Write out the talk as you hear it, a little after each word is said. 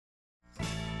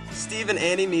Steve and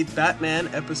Annie Meet Batman,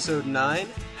 Episode 9,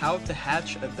 How to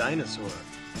Hatch a Dinosaur.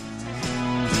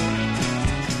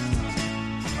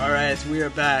 Alright, we are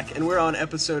back, and we're on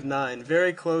Episode 9,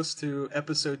 very close to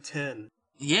Episode 10.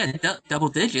 Yeah, double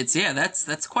digits, yeah,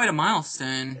 that's quite a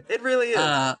milestone. It really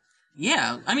is.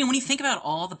 Yeah, I mean, when you think about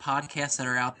all the podcasts that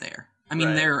are out there, I mean,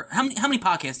 Right. how many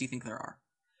podcasts do you think there are?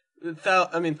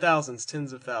 Thousands,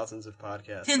 tens of thousands of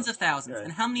podcasts. Tens of thousands. Right.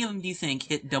 And how many of them do you think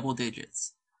hit double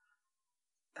digits?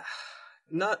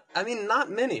 Not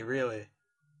many, really.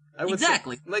 I would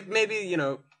Exactly. say, like, maybe,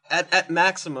 at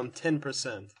maximum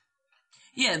 10%.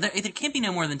 Yeah, there can't be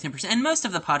no more than 10%. And most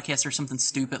of the podcasts are something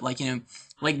stupid, like,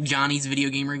 like Johnny's video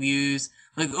game reviews.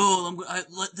 Like,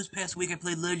 this past week I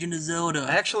played Legend of Zelda.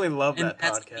 I actually love And that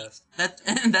podcast.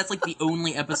 That's like the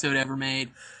only episode ever made.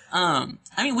 I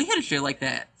mean, we had a show like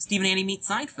that. Steve and Annie Meet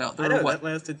Seinfeld. I know, that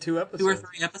lasted 2 episodes. 2 or 3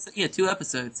 episodes? Yeah, 2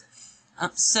 episodes.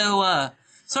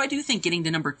 So I do think getting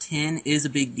to number 10 is a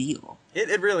big deal.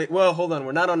 It really... Well, hold on.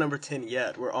 We're not on number 10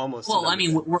 yet. We're almost Well, to I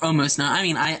mean, 10. we're almost not. I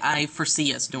mean, I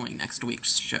foresee us doing next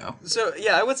week's show. So,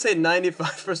 yeah, I would say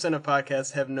 95% of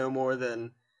podcasts have no more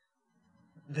than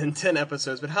 10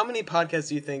 episodes. But how many podcasts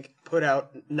do you think put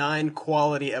out 9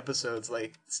 quality episodes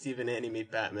like Steve and Annie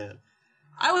Meet Batman?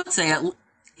 I would say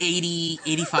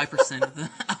 85%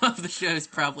 of the shows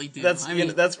probably do.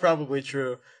 That's probably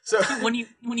true. So when you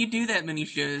do that many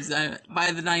shows,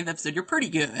 by the 9th episode, you're pretty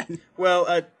good.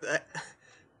 well,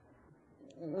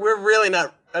 we're really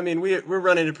not. I mean, we're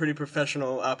running a pretty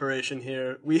professional operation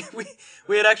here. We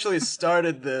had actually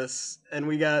started this, and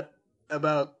we got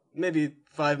about maybe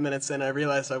 5 minutes in. I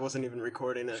realized I wasn't even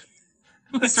recording it.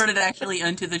 We started actually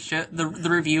onto the show, the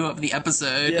review of the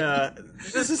episode. Yeah,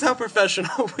 this is how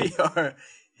professional we are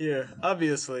here.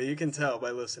 Obviously, you can tell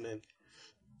by listening.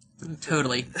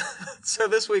 Totally. So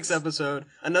this week's episode,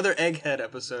 another Egghead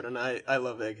episode, and I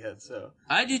love Egghead, so.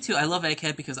 I do too. I love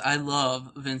Egghead because I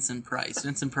love Vincent Price.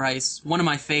 Vincent Price, one of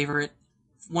my favorite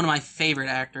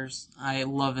actors. I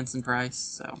love Vincent Price,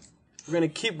 so. We're gonna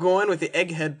keep going with the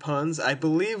Egghead puns. I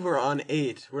believe we're on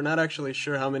 8. We're not actually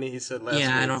sure how many he said last week.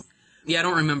 I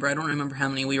don't remember. I don't remember how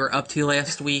many we were up to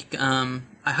last week.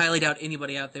 I highly doubt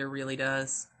anybody out there really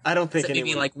does. I don't think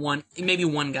anyone. Maybe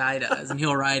one guy does, and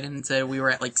he'll write in and say we were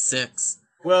at like 6.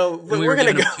 Well, we're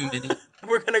gonna go. Too many.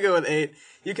 We're gonna go with 8.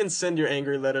 You can send your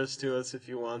angry letters to us if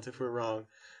you want, if we're wrong.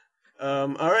 All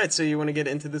right. So you want to get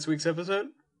into this week's episode?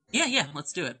 Yeah.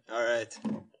 Let's do it. All right.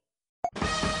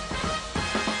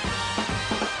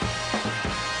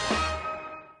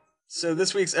 So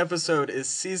this week's episode is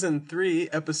Season 3,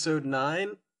 Episode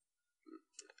 9,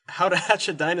 How to Hatch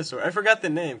a Dinosaur. I forgot the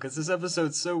name, because this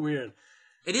episode's so weird.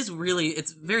 It's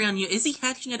very unusual. Is he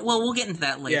hatching it? Well, we'll get into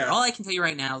that later. Yeah. All I can tell you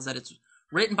right now is that it's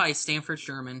written by Stanford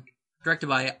Sherman, directed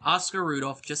by Oscar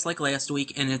Rudolph, just like last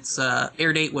week, and its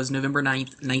air date was November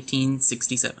 9th,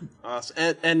 1967.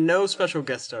 Awesome. And no special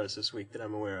guest stars this week that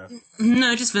I'm aware of.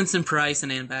 No, just Vincent Price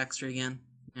and Ann Baxter again.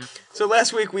 Yeah. So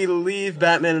last week we leave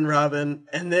Batman and Robin,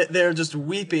 and they're just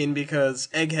weeping because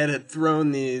Egghead had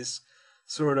thrown these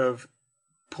sort of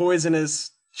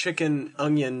poisonous chicken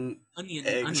onion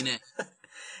eggs. Onion egg.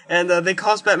 And they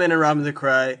caused Batman and Robin to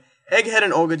cry. Egghead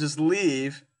and Olga just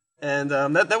leave, and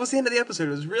that was the end of the episode.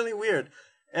 It was really weird.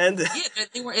 And Yeah,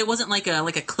 it wasn't like a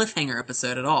cliffhanger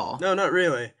episode at all. No, not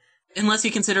really. Unless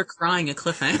you consider crying a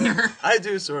cliffhanger. I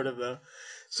do, sort of, though.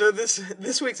 So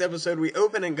this week's episode, we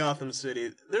open in Gotham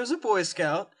City. There's a Boy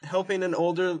Scout helping an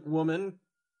older woman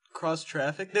cross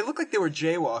traffic. They look like they were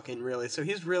jaywalking, really. So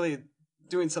he's really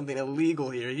doing something illegal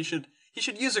here. He should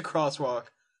use a crosswalk.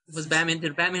 Did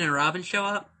Batman and Robin show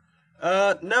up?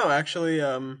 No, actually,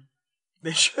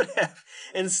 they should have.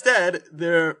 Instead,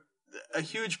 a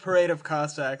huge parade of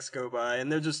Cossacks go by,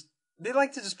 and they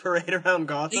like to just parade around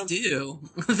Gotham. They do.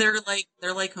 They're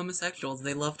like homosexuals.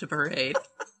 They love to parade.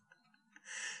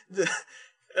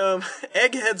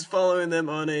 Egghead's following them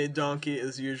on a donkey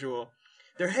as usual.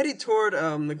 They're heading toward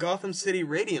the Gotham City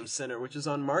Radium Center, which is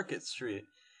on Market Street.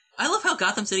 I love how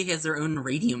Gotham City has their own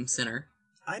radium center.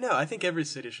 I know. I think every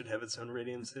city should have its own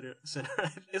radium center.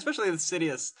 Especially the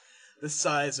city the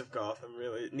size of Gotham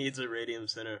really needs a radium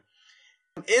center.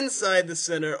 Inside the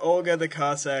center, Olga, the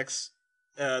Cossacks,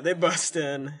 they bust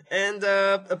in, and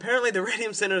apparently the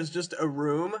radium center is just a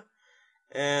room.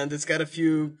 And it's got a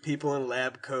few people in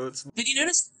lab coats. Did you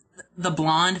notice the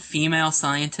blonde female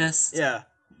scientist? Yeah.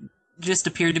 Just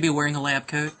appeared to be wearing a lab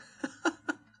coat.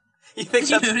 Did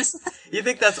you notice that? You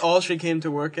think that's all she came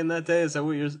to work in that day? Is that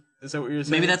what you're saying?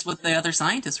 Maybe that's what the other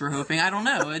scientists were hoping. I don't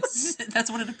know. That's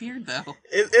what it appeared, though.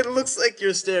 It looks like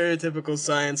your stereotypical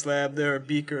science lab. There are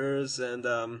beakers and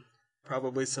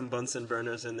probably some Bunsen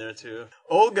burners in there too.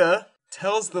 Olga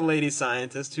tells the lady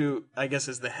scientist, who I guess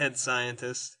is the head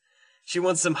scientist, she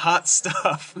wants some hot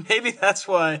stuff. Maybe that's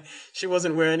why she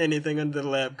wasn't wearing anything under the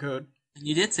lab coat. And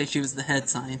you did say she was the head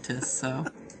scientist, so...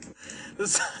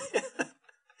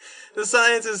 The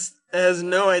scientist has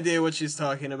no idea what she's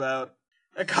talking about.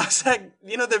 A Cossack,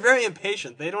 they're very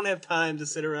impatient. They don't have time to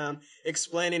sit around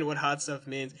explaining what hot stuff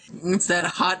means. It's that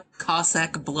hot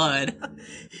Cossack blood.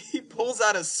 He pulls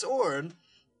out a sword.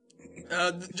 Wait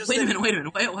a minute,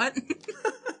 wait, what?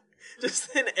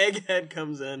 Just then Egghead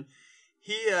comes in.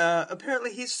 He,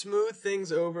 apparently he smoothed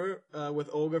things over, with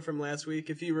Olga from last week.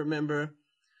 If you remember,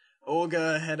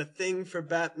 Olga had a thing for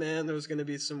Batman. There was gonna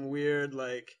be some weird,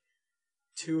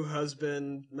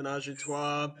 two-husband menage a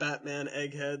trois, Batman,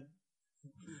 Egghead,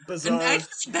 bizarre. And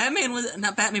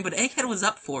actually, but Egghead was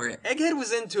up for it. Egghead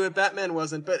was into it, Batman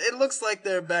wasn't, but it looks like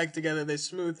they're back together. They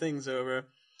smooth things over.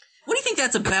 What do you think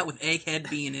that's about with Egghead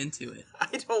being into it?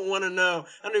 I don't want to know.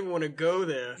 I don't even want to go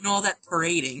there. And all that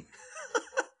parading.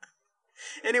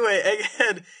 Anyway,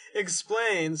 Egghead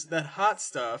explains that hot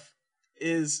stuff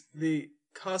is the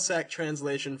Cossack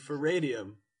translation for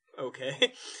radium.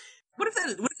 Okay. What if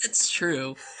that's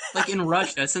true? Like in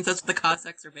Russia, since that's what the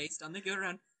Cossacks are based on, they go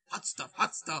around hot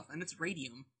stuff, and it's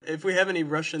radium. If we have any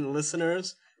Russian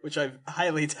listeners, which I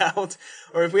highly doubt,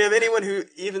 or if we have anyone who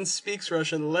even speaks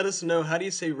Russian, let us know, how do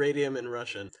you say radium in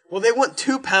Russian? Well, they want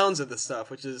 2 pounds of the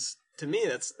stuff, which is, to me,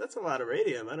 that's a lot of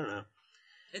radium. I don't know.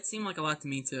 It seemed like a lot to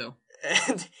me, too.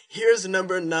 And here's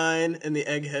number 9 in the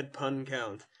Egghead pun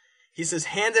count. He says,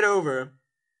 hand it over,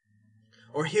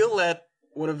 or he'll let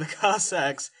one of the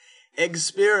Cossacks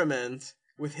experiment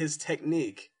with his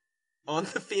technique on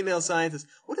the female scientist.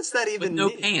 What does that even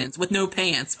mean? With no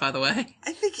pants, by the way.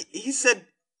 I think he said,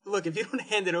 look, if you don't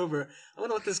hand it over, I'm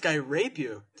gonna let this guy rape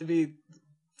you, to be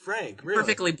frank, really.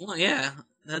 Perfectly blunt, yeah.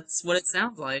 That's what it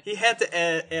sounds like. He had to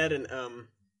add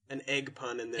an egg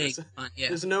pun in there. Egg pun, yeah.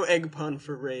 There's no egg pun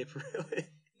for rape, really.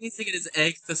 He needs to get his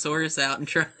egg thesaurus out and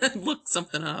try and look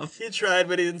something up. He tried,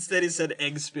 but instead he said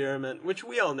experiment, which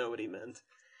we all know what he meant.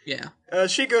 Yeah.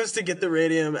 She goes to get the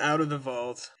radium out of the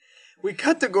vault. We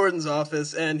cut to Gordon's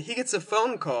office, and he gets a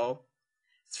phone call.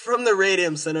 It's from the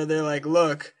Radium Center. They're like,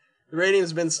 look, the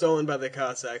radium's been stolen by the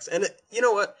Cossacks. And you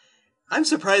know what? I'm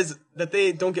surprised that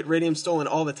they don't get radium stolen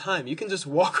all the time. You can just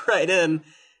walk right in,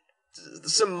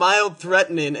 some mild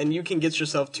threatening, and you can get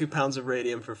yourself 2 pounds of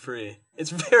radium for free. It's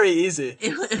very easy.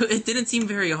 It didn't seem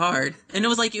very hard. And it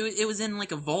was like, it was in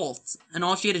like a vault. And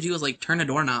all she had to do was like turn a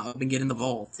doorknob and get in the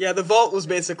vault. Yeah, the vault was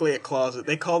basically a closet.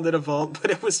 They called it a vault, but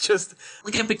it was just...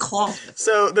 like a big closet.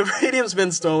 So the radium's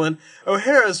been stolen.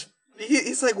 O'Hara's...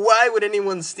 He's like, why would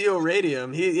anyone steal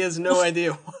radium? He has no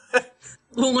idea why.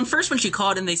 Well, when she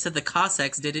called and they said the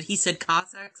Cossacks did it, he said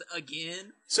Cossacks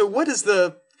again? So what is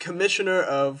the commissioner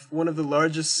of one of the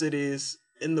largest cities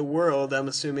in the world, I'm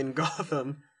assuming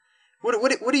Gotham,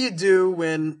 what do you do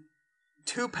when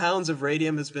 2 pounds of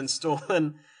radium has been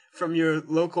stolen from your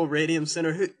local radium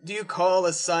center? Do you call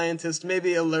a scientist,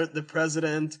 maybe alert the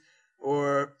president,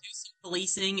 or... do some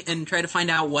policing and try to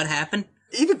find out what happened?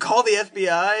 Even call the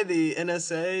FBI, the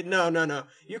NSA? No.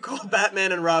 You call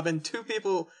Batman and Robin, 2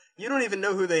 people, you don't even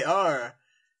know who they are.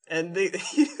 And they...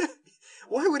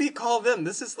 Why would he call them?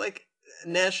 This is like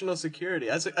national security.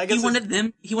 I guess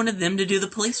he wanted them to do the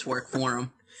police work for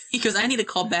him. Because I need to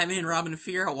call Batman and Robin to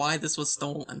figure out why this was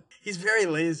stolen. He's very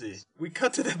lazy. We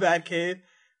cut to the Batcave.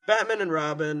 Batman and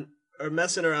Robin are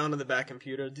messing around on the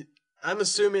Batcomputer. I'm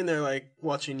assuming they're like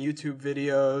watching YouTube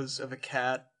videos of a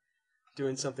cat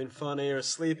doing something funny or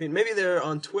sleeping. Maybe they're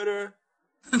on Twitter.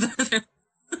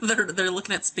 they're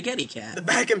looking at Spaghetti Cat. The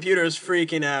Batcomputer is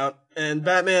freaking out, and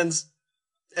Batman's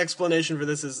explanation for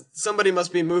this is somebody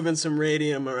must be moving some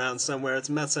radium around somewhere. It's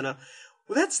messing up.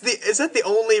 Well, is that the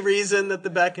only reason that the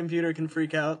Batcomputer can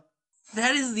freak out?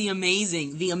 That is the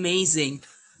amazing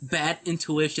bat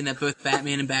intuition that both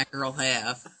Batman and Batgirl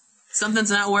have.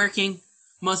 Something's not working.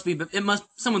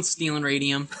 Someone's stealing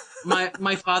radium.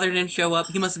 My father didn't show up.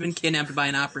 He must have been kidnapped by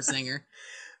an opera singer.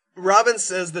 Robin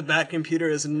says the Batcomputer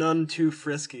is none too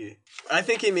frisky. I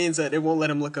think he means that it won't let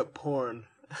him look up porn.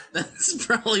 That's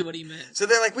probably what he meant. So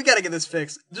they're like, we gotta get this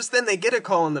fixed. Just then they get a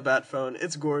call on the bat phone.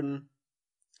 It's Gordon.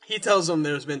 He tells them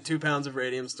there's been 2 pounds of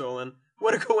radium stolen.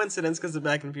 What a coincidence, because the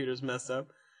Batcomputer's messed up.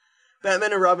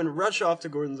 Batman and Robin rush off to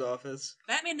Gordon's office.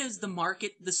 Batman knows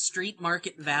the street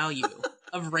market value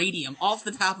of radium off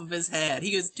the top of his head.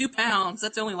 He goes, 2 pounds,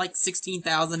 that's only like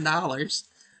 $16,000.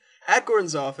 At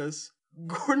Gordon's office,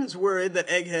 Gordon's worried that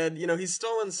Egghead, he's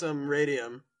stolen some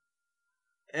radium.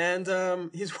 And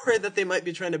he's worried that they might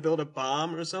be trying to build a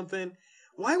bomb or something.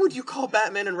 Why would you call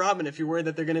Batman and Robin if you're worried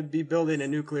that they're going to be building a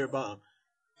nuclear bomb?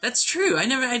 That's true. I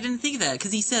didn't think of that,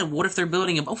 because he said, what if they're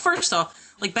building a... Oh, first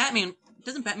off, like,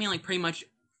 doesn't Batman, like, pretty much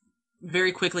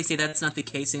very quickly say that's not the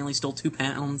case? They only stole 2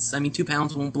 pounds. I mean, 2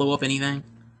 pounds won't blow up anything.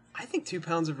 I think 2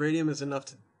 pounds of radium is enough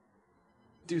to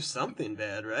do something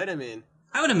bad, right? I mean,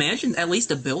 I would imagine at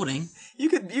least a building. you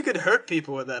could hurt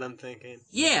people with that, I'm thinking.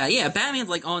 Yeah, Batman's,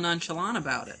 like, all nonchalant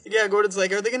about it. Yeah, Gordon's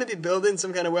like, are they going to be building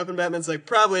some kind of weapon? Batman's like,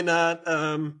 probably not.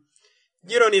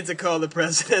 You don't need to call the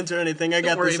president or anything. I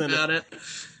got this in it.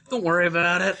 Don't worry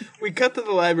about it. We cut to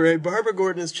the library. Barbara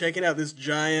Gordon is checking out this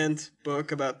giant book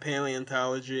about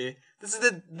paleontology. This is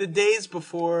the days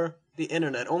before the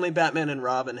internet. Only Batman and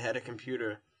Robin had a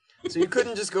computer. So you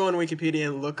couldn't just go on Wikipedia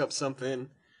and look up something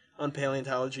on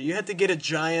paleontology. You had to get a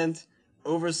giant,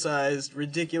 oversized,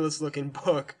 ridiculous-looking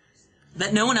book.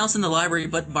 That no one else in the library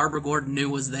but Barbara Gordon knew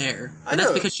was there. And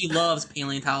that's because she loves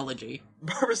paleontology.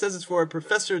 Barbara says it's for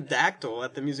Professor Dactyl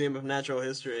at the Museum of Natural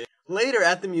History. Later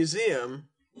at the museum...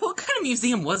 What kind of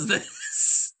museum was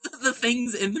this? The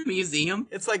things in the museum?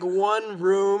 It's like one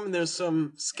room, there's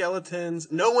some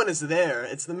skeletons. No one is there.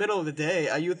 It's the middle of the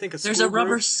day. You would think There's a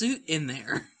rubber suit in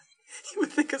there. You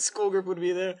would think a school group would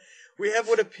be there. We have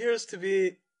what appears to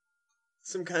be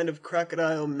some kind of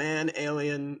crocodile man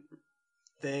alien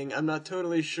thing. I'm not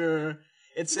totally sure.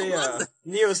 It's a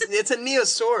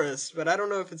Neosaurus, but I don't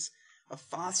know if it's a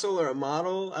fossil or a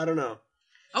model. I don't know.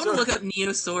 I want to look up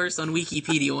Neosaurus on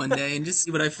Wikipedia one day and just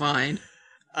see what I find.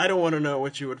 I don't want to know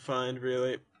what you would find,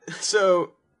 really.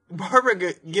 So,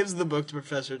 Barbara gives the book to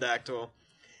Professor Dactyl.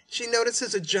 She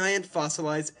notices a giant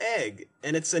fossilized egg,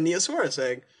 and it's a Neosaurus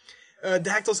egg.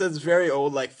 Dactyl says it's very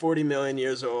old, like 40 million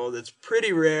years old. It's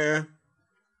pretty rare.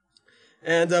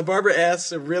 And Barbara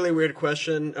asks a really weird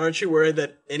question. Aren't you worried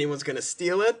that anyone's going to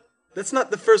steal it? That's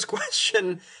not the first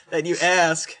question that you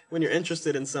ask when you're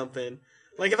interested in something.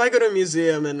 Like, if I go to a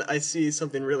museum and I see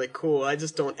something really cool, I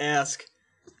just don't ask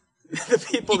the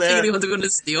people there. You think anyone's going to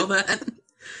steal that?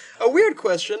 A weird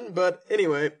question, but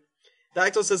anyway.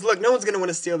 Dactyl says, look, no one's going to want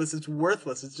to steal this. It's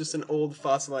worthless. It's just an old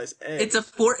fossilized egg.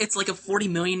 It's like a 40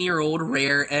 million year old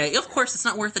rare egg. Of course, it's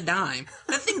not worth a dime.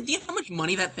 That thing, do you know how much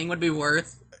money that thing would be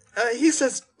worth? He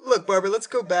says, look, Barbara, let's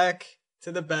go back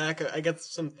to the back. I got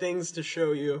some things to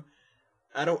show you.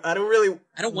 I don't want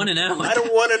to know. I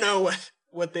don't want to know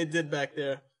what they did back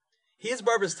there. He is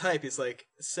Barbara's type. He's like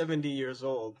 70 years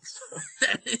old. So.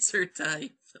 That is her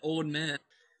type. Old man.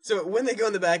 So when they go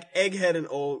in the back, Egghead and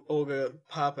Olga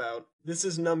pop out. This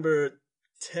is number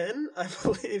 10, I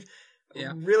believe.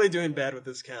 Yeah. I'm really doing bad with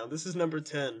this count. This is number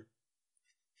 10.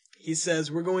 He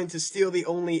says, we're going to steal the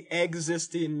only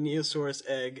existing Neosaurus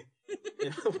egg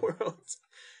in the world.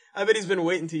 I bet he's been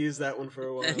waiting to use that one for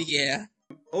a while. Yeah.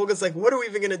 Olga's like, what are we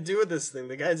even going to do with this thing?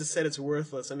 The guy just said it's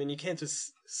worthless. I mean, you can't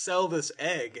just sell this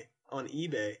egg on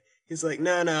eBay. He's like,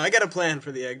 no, I got a plan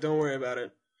for the egg. Don't worry about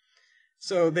it.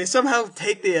 So they somehow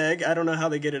take the egg. I don't know how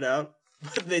they get it out,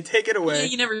 but they take it away. Yeah,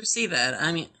 you never see that.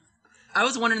 I mean, I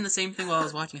was wondering the same thing while I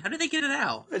was watching. How did they get it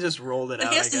out? They just rolled it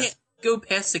out, It has to go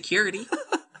past security.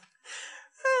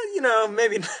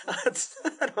 Maybe not.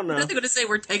 I don't know. They're going to say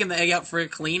we're taking the egg out for a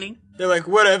cleaning? They're like,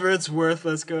 whatever, it's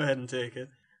worthless. Go ahead and take it.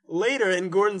 Later, in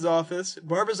Gordon's office,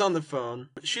 Barbara's on the phone.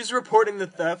 She's reporting the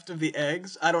theft of the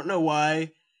eggs. I don't know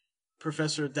why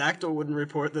Professor Dactyl wouldn't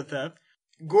report the theft.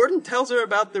 Gordon tells her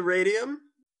about the radium.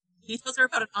 He tells her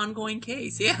about an ongoing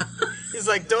case, yeah. He's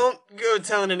like, don't go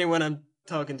telling anyone I'm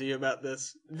talking to you about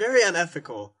this. Very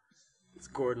unethical. It's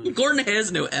Gordon. Gordon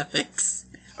has no ethics.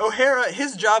 O'Hara,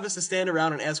 his job is to stand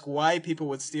around and ask why people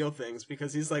would steal things,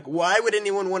 because he's like, why would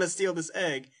anyone want to steal this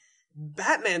egg?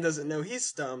 Batman doesn't know. He's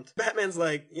stumped. Batman's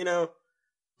like,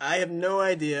 I have no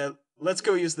idea. Let's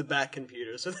go use the Bat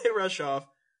computer. So they rush off.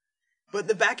 But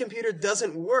the Bat computer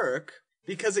doesn't work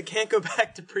because it can't go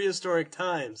back to prehistoric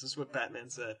times, is what Batman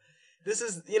said. This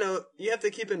is, you have to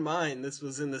keep in mind, this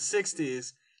was in the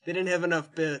 60s. They didn't have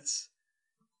enough bits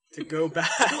to go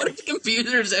back. What if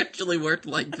computers actually worked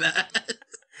like that?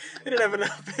 They didn't have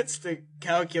enough bits to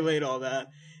calculate all that.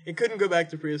 It couldn't go back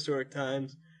to prehistoric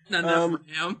times. Not enough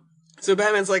for him. So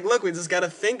Batman's like, look, we just gotta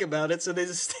think about it. So they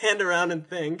just stand around and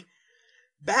think.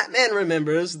 Batman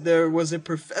remembers there was a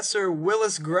Professor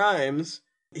Willis Grimes.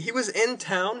 He was in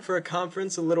town for a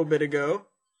conference a little bit ago.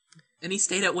 And he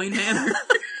stayed at Wayne Manor.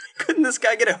 Couldn't this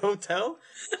guy get a hotel?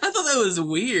 I thought that was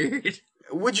weird.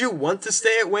 Would you want to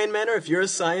stay at Wayne Manor if you're a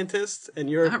scientist and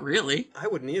you're... Not really. I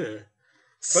wouldn't either.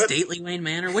 Stately Wayne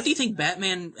Manor? What do you think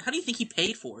Batman... How do you think he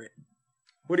paid for it?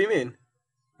 What do you mean?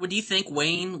 Would you think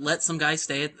Wayne let some guy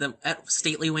stay at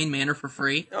Stately Wayne Manor for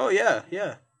free? Oh, yeah.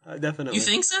 Definitely. You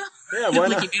think so? Yeah, why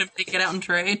not? You made him take it out and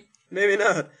trade? Maybe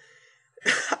not.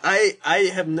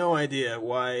 I have no idea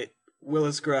why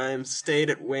Willis Grimes stayed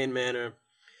at Wayne Manor.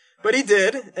 But he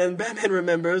did, and Batman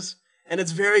remembers, and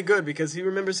it's very good because he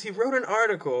remembers he wrote an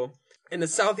article in the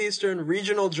Southeastern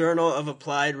Regional Journal of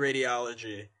Applied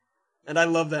Radiology. And I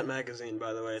love that magazine,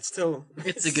 by the way. It's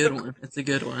a good one. It's a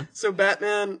good one. So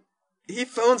Batman, he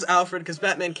phones Alfred because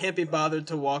Batman can't be bothered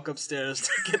to walk upstairs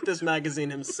to get this magazine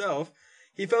himself.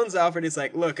 He phones Alfred. He's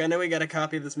like, look, I know we got a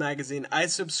copy of this magazine. I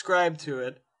subscribe to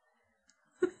it.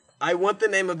 I want the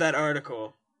name of that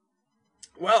article.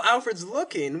 While Alfred's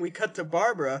looking, we cut to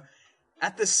Barbara.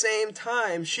 At the same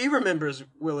time, she remembers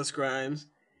Willis Grimes.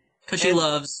 Because she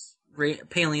loves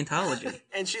paleontology.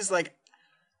 And she's like,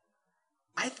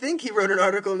 I think he wrote an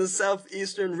article in the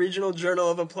Southeastern Regional Journal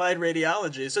of Applied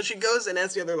Radiology. So she goes and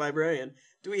asks the other librarian,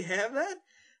 do we have that?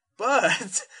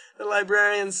 But the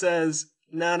librarian says,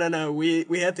 no, we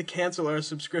had to cancel our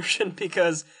subscription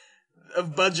because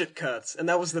of budget cuts. And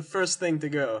that was the first thing to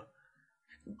go.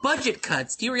 Budget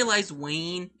cuts. Do you realize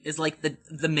Wayne is like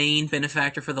the main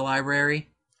benefactor for the library?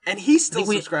 And he still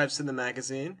subscribes to the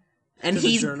magazine. And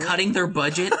he's cutting their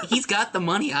budget. He's got the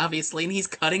money, obviously, and he's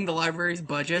cutting the library's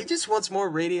budget. He just wants more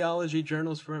radiology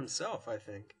journals for himself, I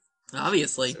think.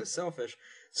 Obviously. So selfish.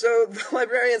 So the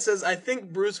librarian says, I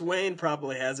think Bruce Wayne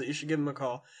probably has it. You should give him a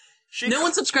call. No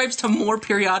one subscribes to more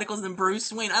periodicals than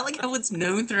Bruce Wayne. I like how it's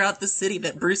known throughout the city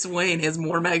that Bruce Wayne has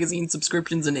more magazine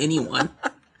subscriptions than anyone.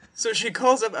 So she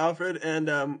calls up Alfred,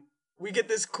 and we get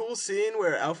this cool scene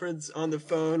where Alfred's on the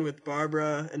phone with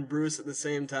Barbara and Bruce at the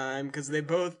same time, because they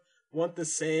both want the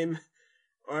same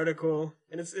article,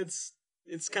 and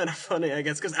it's kind of funny, I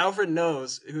guess, because Alfred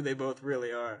knows who they both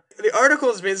really are. The article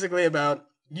is basically about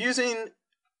using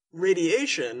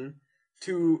radiation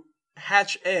to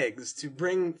hatch eggs, to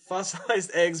bring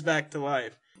fossilized eggs back to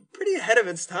life. Pretty ahead of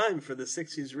its time for the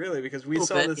 60s, really, because we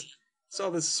saw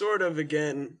this sort of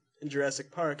again in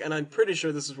Jurassic Park, and I'm pretty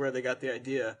sure this is where they got the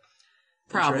idea.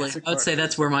 Probably. I would say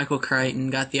that's where Michael Crichton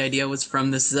got the idea, was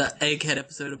from this Egghead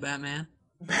episode of Batman.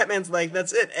 Batman's like,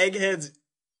 that's it, Egghead's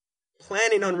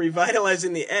planning on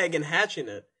revitalizing the egg and hatching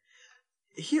it.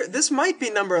 Here, this might be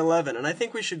number 11, and I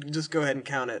think we should just go ahead and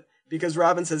count it, because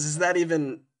Robin says, is that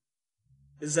even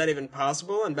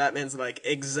possible? And Batman's like,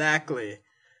 exactly.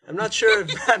 I'm not sure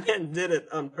if Batman did it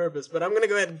on purpose, but I'm gonna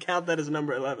go ahead and count that as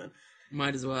number 11.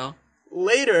 Might as well.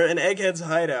 Later, in Egghead's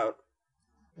hideout,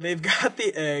 they've got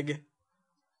the egg.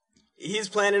 He's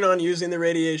planning on using the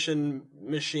radiation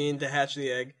machine to hatch the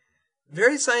egg.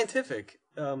 Very scientific.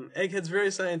 Egghead's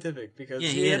very scientific, because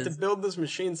he had to build this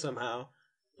machine somehow.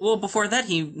 Well, before that,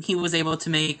 he was able to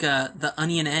make the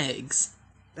onion eggs.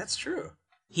 That's true.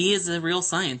 He is a real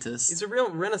scientist. He's a real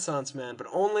Renaissance man, but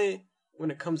only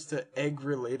when it comes to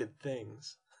egg-related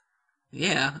things.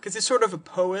 Yeah. Because he's sort of a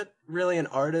poet, really an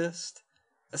artist,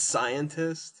 a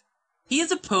scientist. He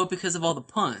is a poet because of all the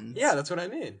puns. Yeah, that's what I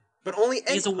mean. But only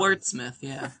egg He's a puns. wordsmith,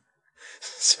 yeah.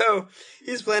 So,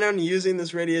 he's planning on using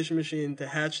this radiation machine to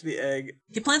hatch the egg.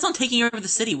 He plans on taking over the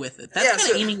city with it. That's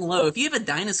kind of aiming low. If you have a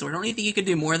dinosaur, don't you think you could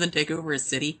do more than take over a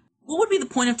city? What would be the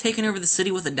point of taking over the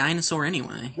city with a dinosaur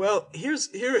anyway? Well, here's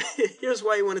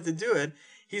why he wanted to do it.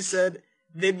 He said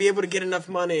they'd be able to get enough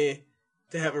money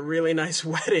to have a really nice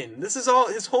wedding. This is all,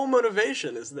 his whole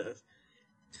motivation is this.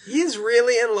 He's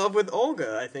really in love with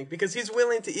Olga, I think, because he's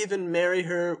willing to even marry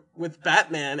her with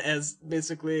Batman as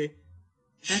basically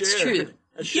That's true.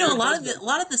 You know, a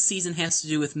lot of the season has to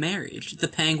do with marriage. The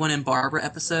Penguin and Barbara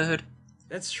episode.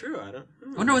 That's true. I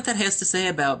wonder what that has to say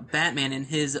about Batman and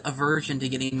his aversion to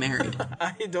getting married.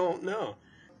 I don't know.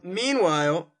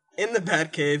 Meanwhile, in the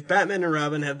Batcave, Batman and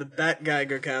Robin have the Bat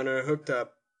Geiger counter hooked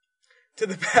up to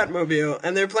the Batmobile,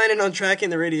 and they're planning on tracking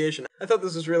the radiation. I thought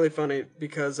this was really funny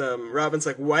because Robin's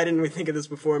like, why didn't we think of this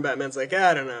before? And Batman's like,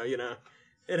 I don't know,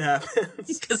 it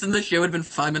happens. Because then the show would have been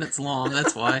 5 minutes long,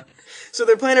 that's why. So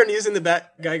they're planning on using the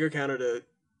Bat Geiger counter to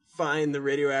find the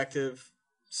radioactive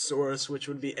source, which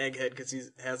would be Egghead, because he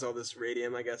has all this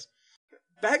radium, I guess.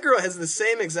 Batgirl has the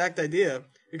same exact idea,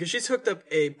 because she's hooked up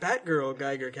a Batgirl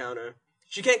Geiger counter.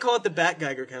 She can't call it the Bat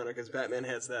Geiger counter, because Batman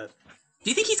has that. Do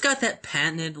you think he's got that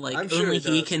patented, like, only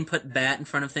he can put Bat in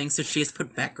front of things, so she has to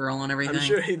put Batgirl on everything? I'm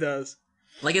sure he does.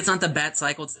 Like, it's not the Bat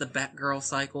cycle, it's the Batgirl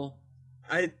cycle.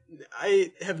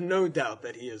 I have no doubt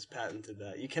that he has patented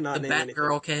that. You cannot name anything. The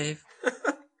Batgirl cave.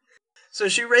 So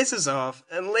she races off,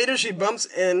 and later she bumps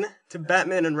in to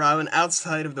Batman and Robin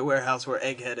outside of the warehouse where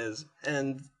Egghead is.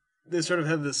 And they sort of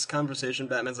have this conversation.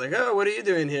 Batman's like, oh, what are you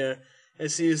doing here? I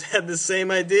see you had the same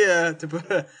idea to put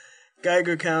a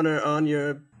Geiger counter on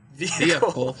your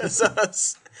vehicle as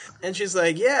us. And she's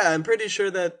like, yeah, I'm pretty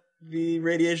sure that the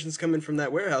radiation's coming from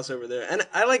that warehouse over there. And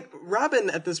I like, Robin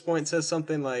at this point says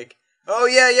something like, oh,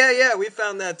 yeah, we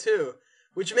found that too.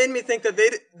 which made me think that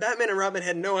Batman and Robin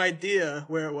had no idea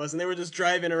where it was, and they were just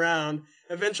driving around.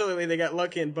 Eventually, they got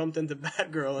lucky and bumped into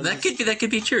Batgirl. And that could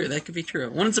be true. That could be true.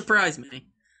 Wouldn't surprise me.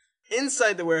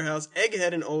 Inside the warehouse,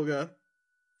 Egghead and Olga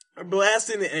are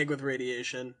blasting the egg with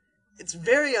radiation. It's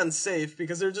very unsafe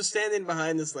because they're just standing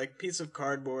behind this like piece of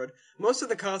cardboard. Most of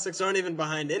the Cossacks aren't even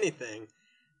behind anything.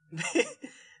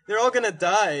 They're all gonna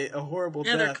die a horrible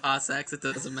death. They're Cossacks. It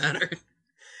doesn't matter.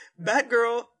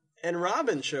 Batgirl and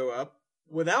Robin show up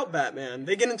without Batman.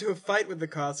 They get into a fight with the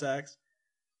Cossacks,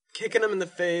 kicking them in the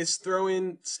face,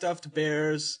 throwing stuffed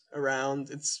bears around.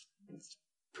 It's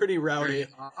pretty rowdy. Very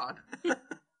odd.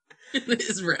 It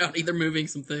is rowdy. They're moving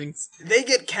some things. They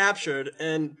get captured,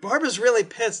 and Barbara's really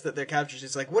pissed that they're captured.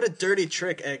 She's like, what a dirty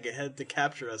trick Egghead to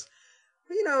capture us.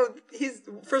 You know,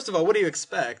 first of all, what do you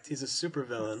expect? He's a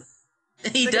supervillain.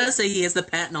 He does say he has the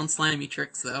patent on slimy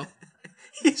tricks, though.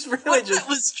 He's really just... That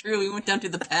was true. We went down to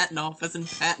the patent office and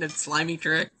patented slimy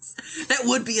tricks. That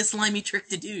would be a slimy trick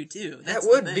to do, too. That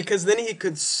would, because then he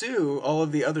could sue all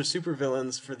of the other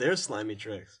supervillains for their slimy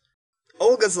tricks.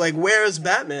 Olga's like, where is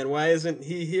Batman? Why isn't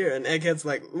he here? And Egghead's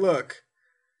like, look,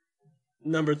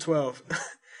 number 12.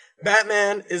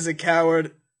 Batman is a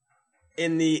coward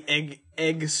in the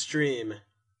egg stream.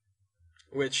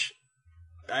 Which,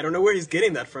 I don't know where he's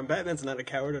getting that from. Batman's not a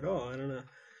coward at all. I don't know.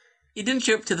 He didn't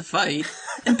show up to the fight.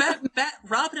 And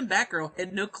Robin and Batgirl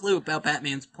had no clue about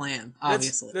Batman's plan,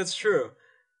 obviously. That's true.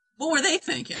 What were they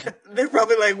thinking? They're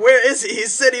probably like, where is he? He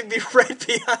said he'd be right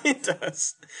behind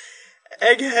us.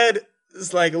 Egghead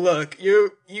is like, look,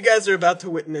 you guys are about to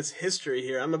witness history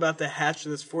here. I'm about to hatch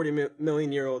this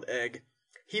 40-million-year-old egg.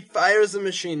 He fires the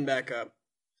machine back up,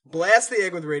 blasts the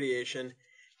egg with radiation,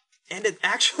 and it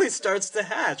actually starts to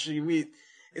hatch.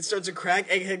 It starts to crack.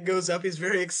 Egghead goes up. He's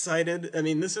very excited. I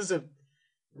mean, this is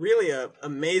really a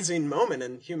amazing moment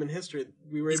in human history.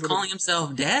 He's calling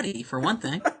himself Daddy, for one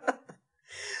thing.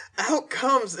 Out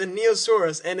comes a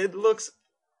Neosaurus, and it looks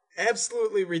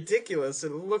absolutely ridiculous.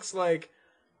 It looks like,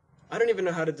 I don't even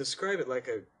know how to describe it, like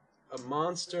a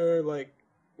monster, like,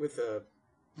 with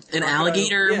an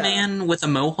alligator man with a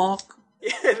mohawk?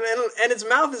 Yeah, and its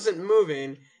mouth isn't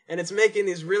moving, and it's making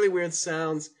these really weird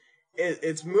sounds.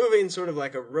 It's moving sort of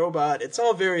like a robot. It's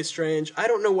all very strange. I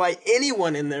don't know why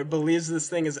anyone in there believes this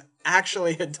thing is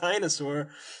actually a dinosaur,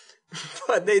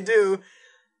 but they do.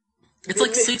 It's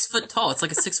like 6 foot tall. It's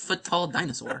like a 6 foot tall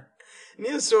dinosaur.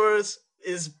 Neosaurus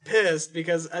is pissed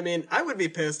because, I mean, I would be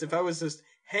pissed if I was just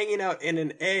hanging out in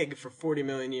an egg for 40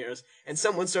 million years and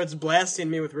someone starts blasting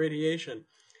me with radiation.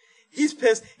 He's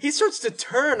pissed. He starts to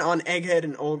turn on Egghead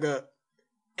and Olga.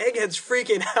 Egghead's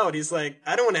freaking out. He's like,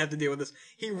 I don't want to have to deal with this.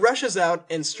 He rushes out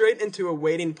and straight into a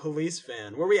waiting police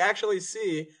van where we actually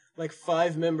see like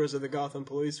 5 members of the Gotham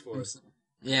police force.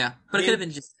 Yeah, but it could have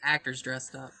been just actors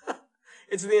dressed up.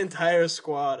 It's the entire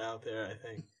squad out there, I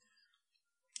think.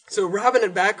 So Robin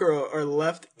and Batgirl are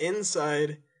left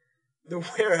inside the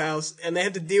warehouse, and they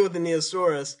have to deal with the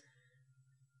Neosaurus.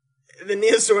 The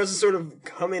Neosaurus is sort of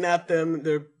coming at them.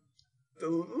 They're a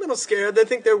little scared. They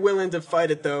think they're willing to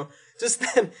fight it, though. Just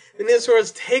then, the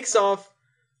Neosaurus takes off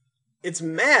its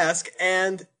mask,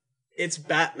 and it's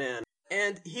Batman.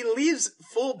 And he leaves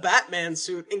full Batman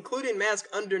suit, including mask,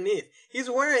 underneath. He's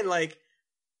wearing, like,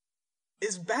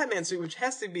 his Batman suit, which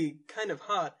has to be kind of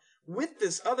hot, with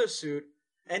this other suit,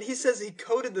 and he says he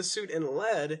coated the suit in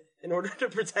lead in order to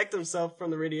protect himself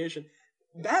from the radiation.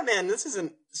 Batman, this is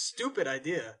a stupid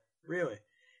idea, really.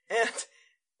 And,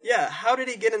 yeah, how did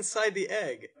he get inside the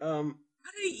egg?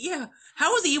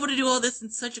 How was he able to do all this in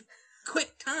such a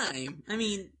quick time? I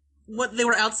mean, they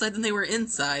were outside and they were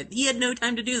inside. He had no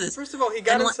time to do this. First of all, he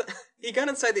got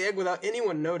inside the egg without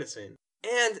anyone noticing.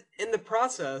 And, in the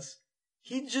process,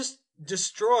 he just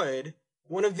destroyed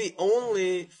one of the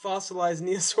only fossilized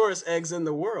Neosaurus eggs in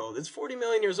the world. It's 40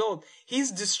 million years old. He's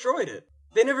destroyed it.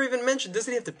 They never even mentioned, does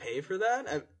he have to pay for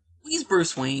that? He's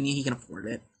Bruce Wayne. He can afford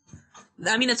it.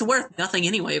 I mean, it's worth nothing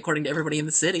anyway, according to everybody in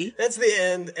the city. That's the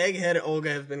end. Egghead and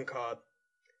Olga have been caught.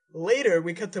 Later,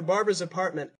 we cut to Barbara's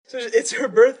apartment. So it's her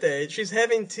birthday. She's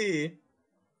having tea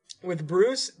with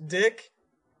Bruce, Dick,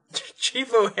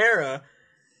 Chief O'Hara,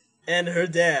 and her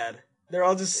dad. They're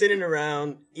all just sitting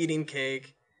around, eating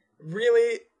cake.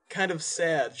 Really kind of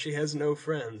sad she has no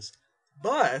friends.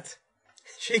 But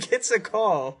she gets a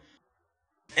call,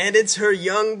 and it's her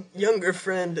younger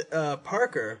friend,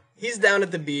 Parker. He's down at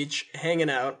the beach,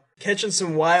 hanging out, catching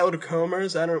some wild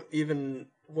combers. I don't even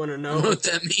want to know. I don't know what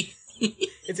that means.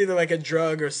 It's either like a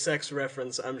drug or sex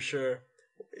reference, I'm sure.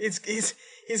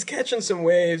 He's catching some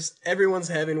waves. Everyone's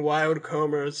having wild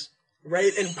combers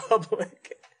right in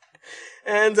public.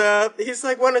 And he's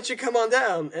like, why don't you come on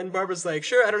down? And Barbara's like,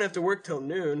 sure, I don't have to work till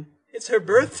noon. It's her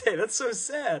birthday. That's so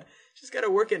sad. She's got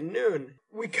to work at noon.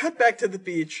 We cut back to the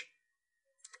beach,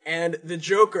 and the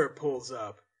Joker pulls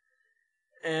up.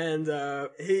 And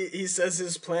he says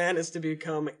his plan is to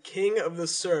become king of the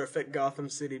surf at Gotham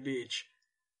City Beach.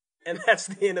 And that's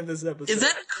the end of this episode. Is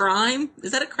that a crime?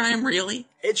 Is that a crime, really?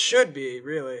 It should be,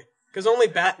 really. Because only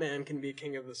Batman can be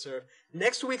king of the surf.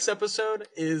 Next week's episode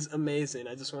is amazing,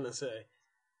 I just want to say.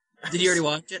 Did you already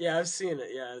watch it? Yeah, I've seen it.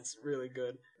 Yeah, it's really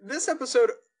good. This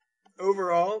episode,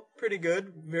 overall, pretty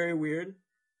good. Very weird.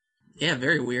 Yeah,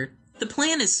 very weird. The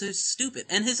plan is so stupid.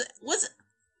 And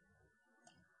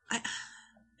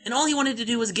and all he wanted to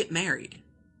do was get married.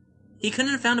 He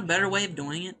couldn't have found a better way of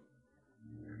doing it.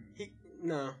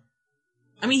 No.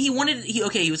 I mean, he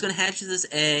was going to hatch this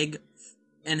egg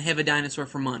and have a dinosaur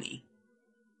for money.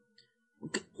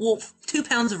 Well, 2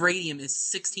 pounds of radium is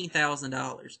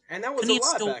 $16,000. And that was a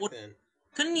lot back then.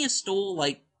 Couldn't he have stole,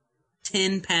 like,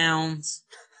 10 pounds?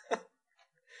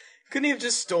 Couldn't he have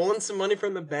just stolen some money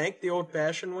from the bank the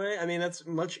old-fashioned way? I mean, that's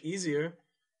much easier.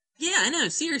 Yeah, I know,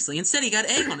 seriously. Instead, he got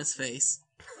egg on his face.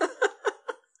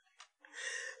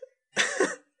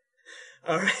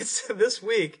 Alright, so this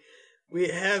week, we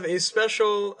have a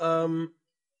special,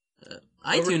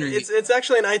 iTunes review. It's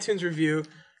actually an iTunes review.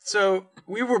 So,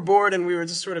 we were bored and we were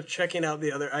just sort of checking out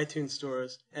the other iTunes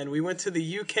stores. And we went to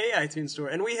the UK iTunes store.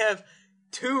 And we have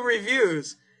 2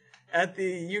 reviews at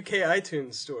the UK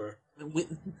iTunes store.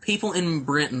 People in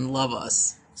Britain love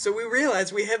us. So we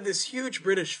realized we have this huge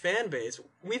British fan base.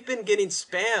 We've been getting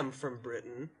spam from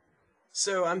Britain.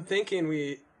 So I'm thinking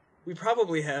we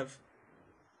probably have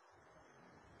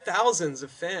thousands of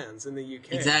fans in the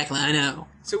UK. Exactly, I know.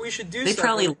 So we should do They something.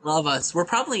 probably love us. We're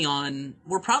probably on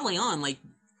like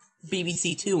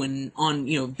BBC Two and on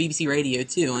BBC Radio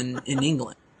 2 in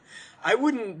England. I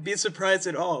wouldn't be surprised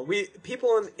at all.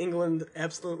 People in England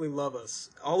absolutely love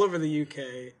us. All over the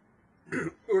UK.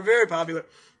 We're very popular.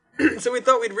 So we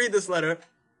thought we'd read this letter.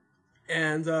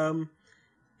 And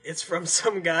it's from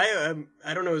some guy.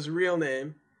 I don't know his real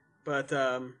name. But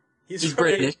he's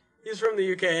British. He's from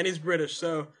the UK and he's British.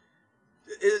 So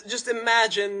just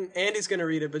imagine, Andy's going to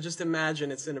read it, but just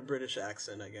imagine it's in a British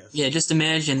accent, I guess. Yeah, just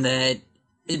imagine that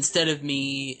instead of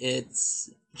me, it's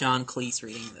John Cleese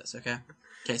reading this, okay?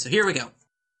 Okay, so here we go.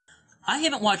 I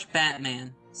haven't watched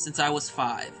Batman since I was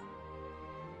 5,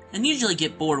 and usually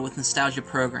get bored with nostalgia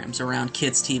programs around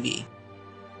kids' TV.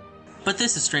 But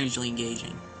this is strangely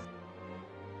engaging.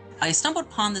 I stumbled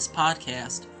upon this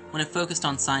podcast when it focused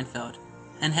on Seinfeld,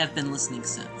 and have been listening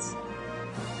since.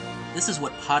 This is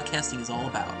what podcasting is all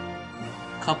about.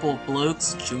 Couple of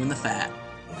blokes chewing the fat.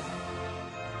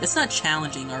 It's not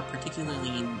challenging or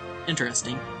particularly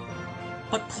interesting,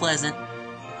 but pleasant,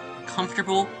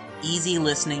 comfortable, easy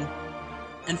listening,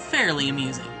 and fairly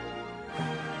amusing.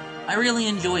 I really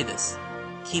enjoy this.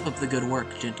 Keep up the good work,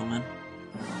 gentlemen.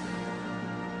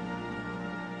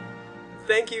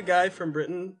 Thank you, Guy from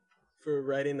Britain, for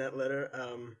writing that letter,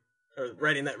 or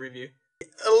writing that review.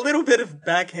 A little bit of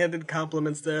backhanded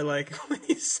compliments there, like when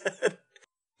he said...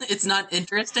 It's not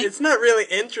interesting? It's not really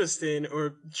interesting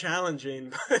or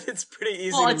challenging, but it's pretty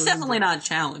easy Well, to it's definitely not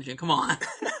challenging, come on.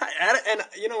 And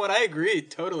you know what, I agree,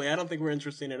 totally. I don't think we're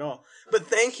interesting at all. But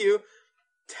thank you.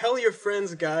 Tell your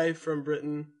friends, Guy from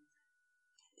Britain.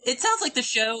 It sounds like the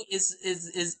show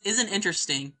isn't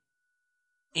interesting,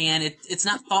 and it's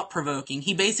not thought-provoking.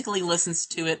 He basically listens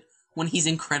to it when he's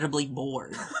incredibly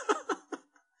bored.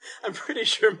 I'm pretty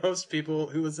sure most people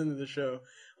who listen to the show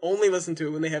only listen to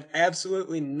it when they have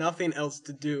absolutely nothing else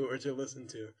to do or to listen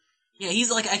to. Yeah,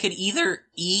 he's like, I could either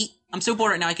eat... I'm so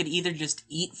bored right now, I could either just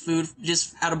eat food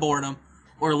just out of boredom,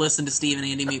 or listen to Steve and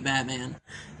Andy meet Batman.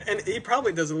 And he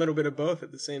probably does a little bit of both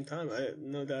at the same time, I have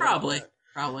no doubt Probably. about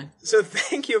that. Probably. So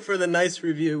thank you for the nice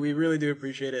review. We really do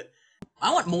appreciate it.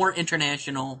 I want more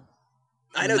international...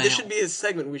 I know, mail. this should be a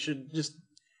segment we should just...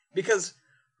 Because,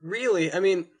 really, I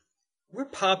mean... We're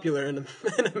popular in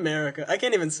America. I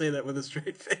can't even say that with a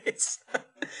straight face.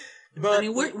 But I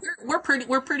mean,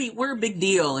 we're a big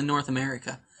deal in North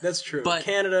America. That's true. But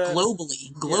Canada,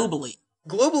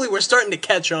 globally, we're starting to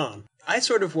catch on. I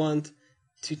sort of want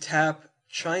to tap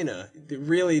China,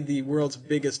 really the world's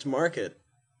biggest market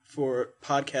for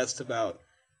podcasts about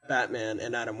Batman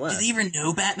and Adam West. Do they even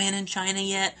know Batman in China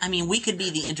yet? I mean, we could be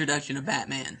the introduction of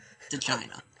Batman to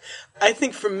China. I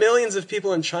think for millions of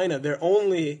people in China, their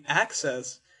only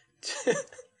access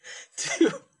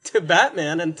to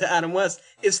Batman and to Adam West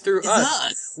is through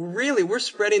us. Really, we're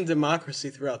spreading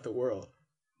democracy throughout the world.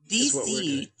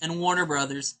 DC and Warner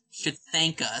Brothers should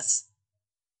thank us,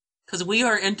 because we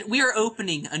are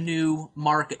opening a new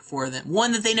market for them,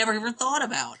 one that they never even thought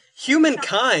about.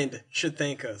 Humankind should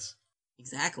thank us.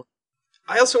 Exactly.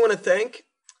 I also want to thank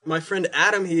my friend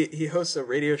Adam. He hosts a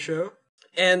radio show,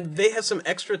 and they have some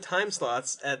extra time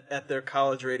slots at their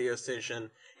college radio station,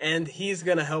 and he's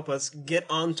going to help us get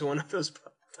onto one of those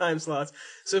time slots.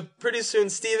 So pretty soon,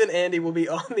 Steve and Andy will be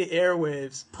on the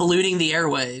airwaves. Polluting the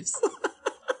airwaves.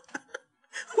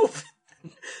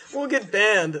 We'll get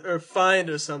banned or fined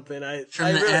or something. From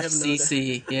I the really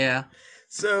FCC, yeah.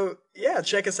 So, yeah,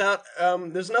 check us out.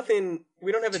 There's nothing...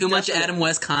 We don't have Too much Adam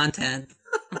West content.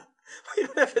 We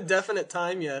don't have a definite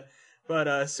time yet, but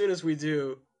as soon as we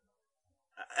do...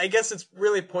 I guess it's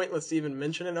really pointless to even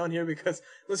mention it on here, because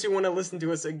unless you want to listen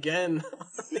to us again...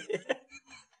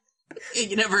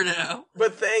 You never know.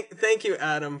 But thank you,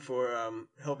 Adam, for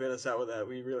helping us out with that.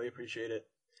 We really appreciate it.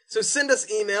 So send us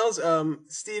emails,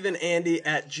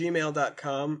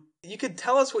 stevenandy@gmail.com. You could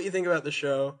tell us what you think about the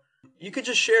show. You could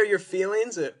just share your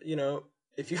feelings.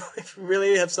 If you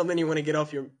really have something you want to get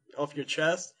off your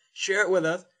chest, share it with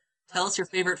us. Tell us your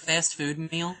favorite fast food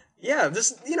meal. Yeah,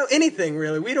 just anything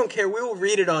really. We don't care. We will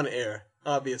read it on air.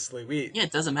 Obviously, yeah,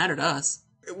 it doesn't matter to us.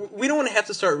 We don't want to have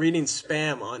to start reading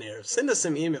spam on air. Send us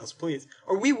some emails, please,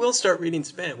 or we will start reading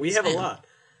spam. We have a lot.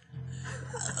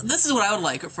 This is what I would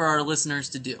like for our listeners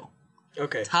to do.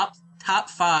 Okay. Top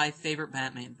 5 favorite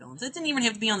Batman villains. It didn't even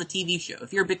have to be on the TV show.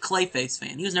 If you're a big Clayface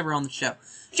fan, he was never on the show.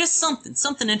 Just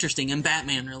something interesting and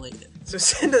Batman related. So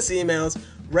send us emails,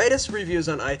 write us reviews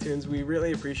on iTunes. We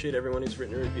really appreciate everyone who's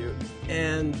written a review.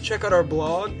 And check out our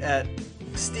blog at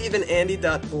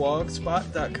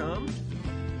stevenandy.blogspot.com.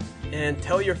 And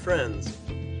tell your friends.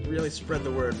 Really spread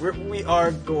the word. We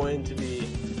are going to be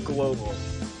global.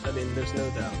 I mean, there's no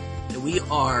doubt. We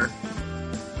are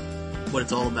what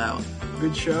it's all about.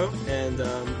 Good show, and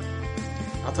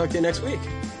I'll talk to you next week.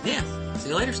 Yeah. See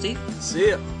you later, Steve. See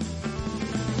ya.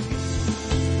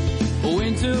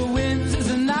 Winter winds